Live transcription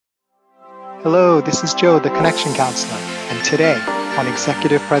Hello, this is Joe, the Connection Counselor, and today on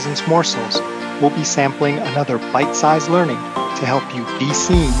Executive Presence Morsels, we'll be sampling another bite-sized learning to help you be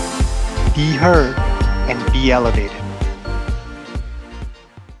seen, be heard, and be elevated.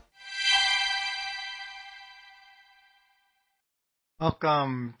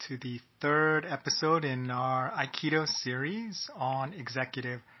 Welcome to the third episode in our Aikido series on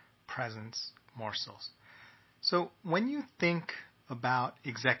Executive Presence Morsels. So when you think about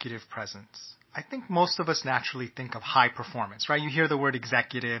executive presence, I think most of us naturally think of high performance, right? You hear the word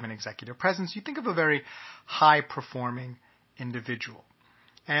executive and executive presence, you think of a very high performing individual.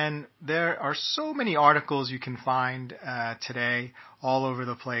 And there are so many articles you can find today all over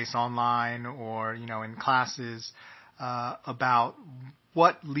the place, online or in classes, about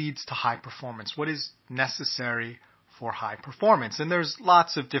what leads to high performance, what is necessary for high performance. And there's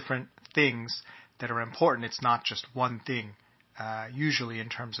lots of different things that are important. It's not just one thing. Usually in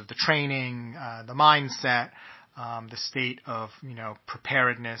terms of the training, the mindset, the state of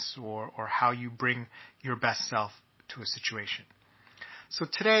preparedness, or how you bring your best self to a situation. So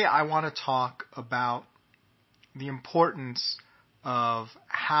today I want to talk about the importance of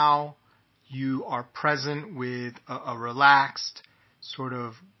how you are present with a relaxed, sort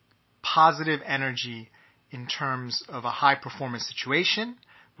of positive energy in terms of a high performance situation,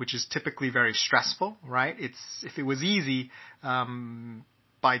 which is typically very stressful, right? If it was easy,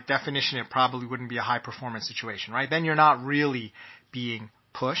 by definition, it probably wouldn't be a high performance situation, right? Then you're not really being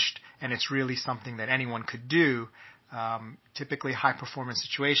pushed, and it's really something that anyone could do. Typically, high performance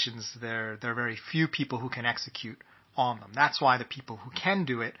situations, there are very few people who can execute on them. That's why the people who can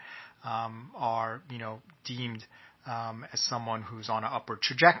do it are deemed as someone who's on an upward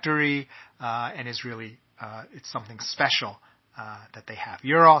trajectory, and is really it's something special that they have.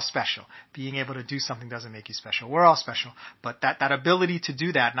 You're all special. Being able to do something doesn't make you special. We're all special. But that ability to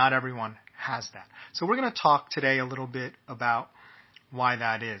do that, not everyone has that. So we're going to talk today a little bit about why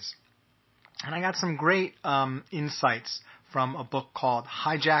that is. And I got some great insights from a book called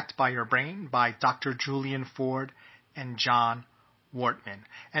Hijacked by Your Brain by Dr. Julian Ford and John Wortman.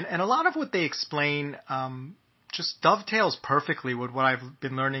 And a lot of what they explain just dovetails perfectly with what I've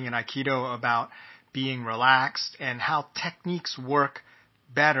been learning in Aikido about being relaxed and how techniques work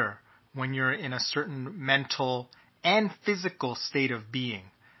better when you're in a certain mental and physical state of being.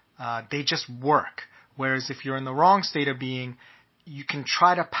 They just work. Whereas if you're in the wrong state of being, you can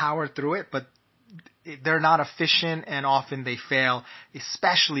try to power through it, but they're not efficient and often they fail,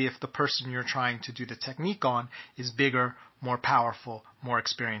 especially if the person you're trying to do the technique on is bigger, more powerful, more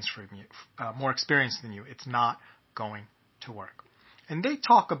experienced than you. It's not going to work. And they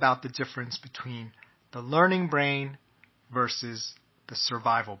talk about the difference between the learning brain versus the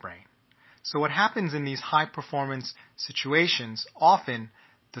survival brain. So what happens in these high performance situations, often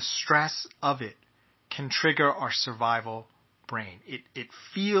the stress of it can trigger our survival brain. It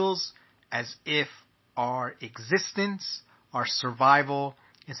feels as if our existence, our survival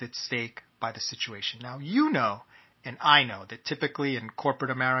is at stake by the situation. Now and I know that typically in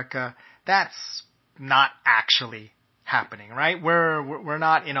corporate America, that's not actually happening, right? We're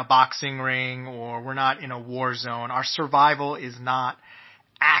not in a boxing ring or we're not in a war zone. Our survival is not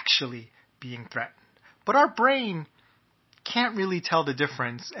actually being threatened. But our brain can't really tell the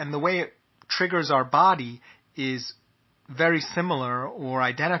difference, and the way it triggers our body is very similar or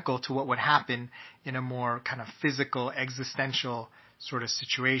identical to what would happen in a more kind of physical, existential sort of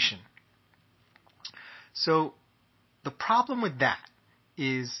situation. So the problem with that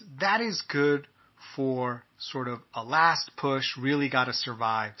is good for sort of a last push, really gotta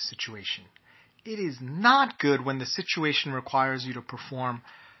survive situation. It is not good when the situation requires you to perform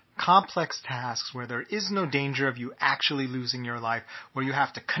complex tasks where there is no danger of you actually losing your life, where you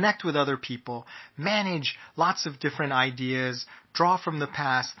have to connect with other people, manage lots of different ideas, draw from the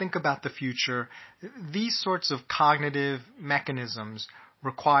past, think about the future. These sorts of cognitive mechanisms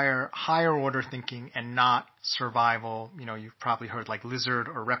require higher order thinking and not survival. You've probably heard like lizard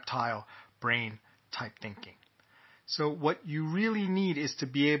or reptile brain type thinking. So what you really need is to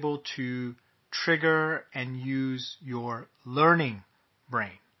be able to trigger and use your learning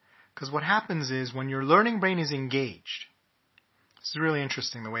brain. Because what happens is when your learning brain is engaged, this is really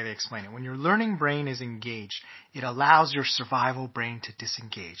interesting the way they explain it. When your learning brain is engaged, it allows your survival brain to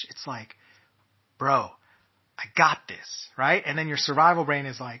disengage. It's like, bro, I got this, right? And then your survival brain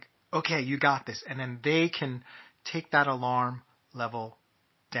is like, okay, you got this. And then they can take that alarm level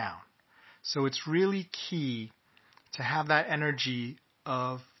down. So it's really key to have that energy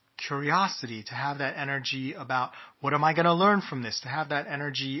of curiosity, to have that energy about what am I going to learn from this, to have that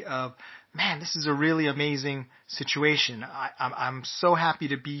energy of man, this is a really amazing situation. I'm so happy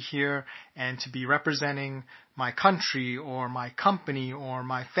to be here and to be representing my country or my company or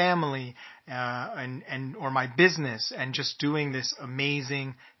my family or my business and just doing this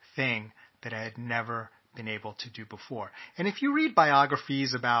amazing thing that I had never been able to do before. And if you read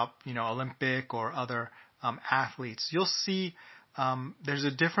biographies about, Olympic or other athletes, you'll see there's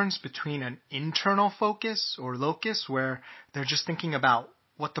a difference between an internal focus or locus where they're just thinking about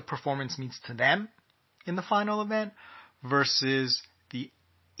what the performance means to them in the final event versus the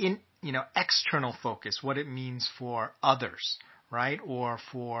external focus, what it means for others, right? Or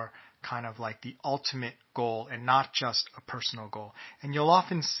for kind of like the ultimate goal and not just a personal goal. And you'll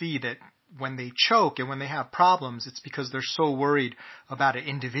often see that when they choke and when they have problems, it's because they're so worried about an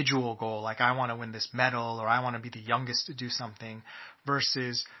individual goal, like I want to win this medal or I want to be the youngest to do something,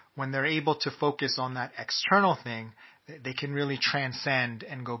 versus when they're able to focus on that external thing, they can really transcend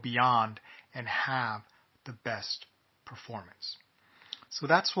and go beyond and have the best performance. So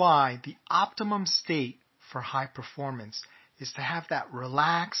that's why the optimum state for high performance is to have that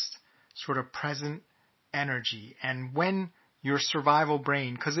relaxed, sort of present energy. And when your survival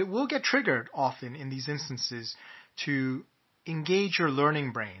brain, because it will get triggered often in these instances, to engage your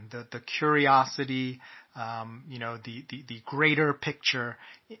learning brain, the curiosity, the greater picture,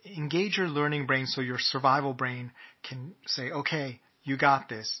 engage your learning brain so your survival brain can say, okay, you got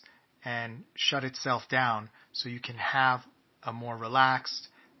this, and shut itself down so you can have a more relaxed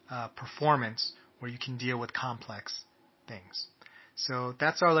performance where you can deal with complex things. So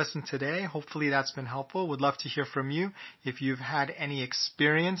that's our lesson today. Hopefully that's been helpful. Would love to hear from you. If you've had any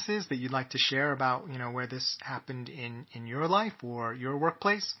experiences that you'd like to share about, where this happened in your life or your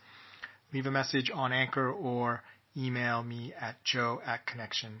workplace, leave a message on Anchor or email me at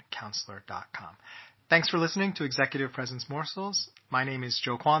joe@connectioncounselor.com. Thanks for listening to Executive Presence Morsels. My name is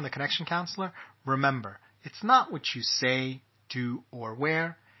Joe Kwan, the Connection Counselor. Remember, it's not what you say, do, or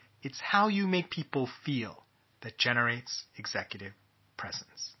wear. It's how you make people feel that generates executive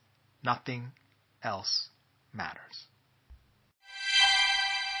presence. Nothing else matters.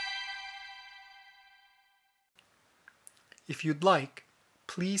 If you'd like,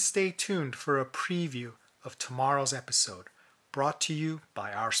 please stay tuned for a preview of tomorrow's episode, brought to you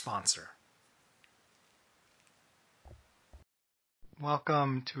by our sponsor.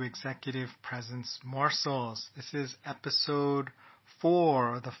 Welcome to Executive Presence Morsels. This is episode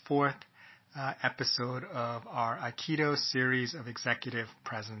 4, the fourth episode of our Aikido series of executive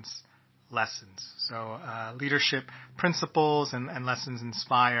presence lessons. So leadership principles and lessons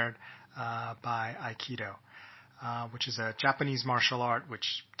inspired by Aikido, which is a Japanese martial art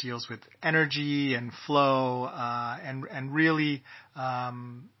which deals with energy and flow and really a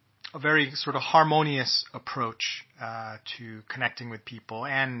very sort of harmonious approach to connecting with people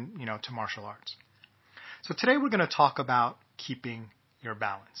and, to martial arts. So today we're going to talk about keeping your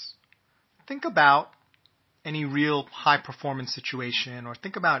balance. Think about any real high performance situation, or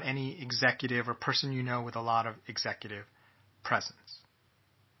think about any executive or person with a lot of executive presence.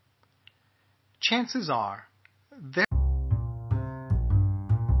 Chances are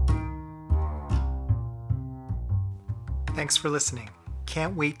Thanks for listening.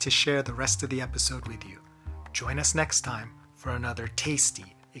 Can't wait to share the rest of the episode with you. Join us next time for another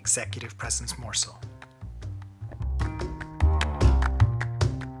tasty executive presence morsel.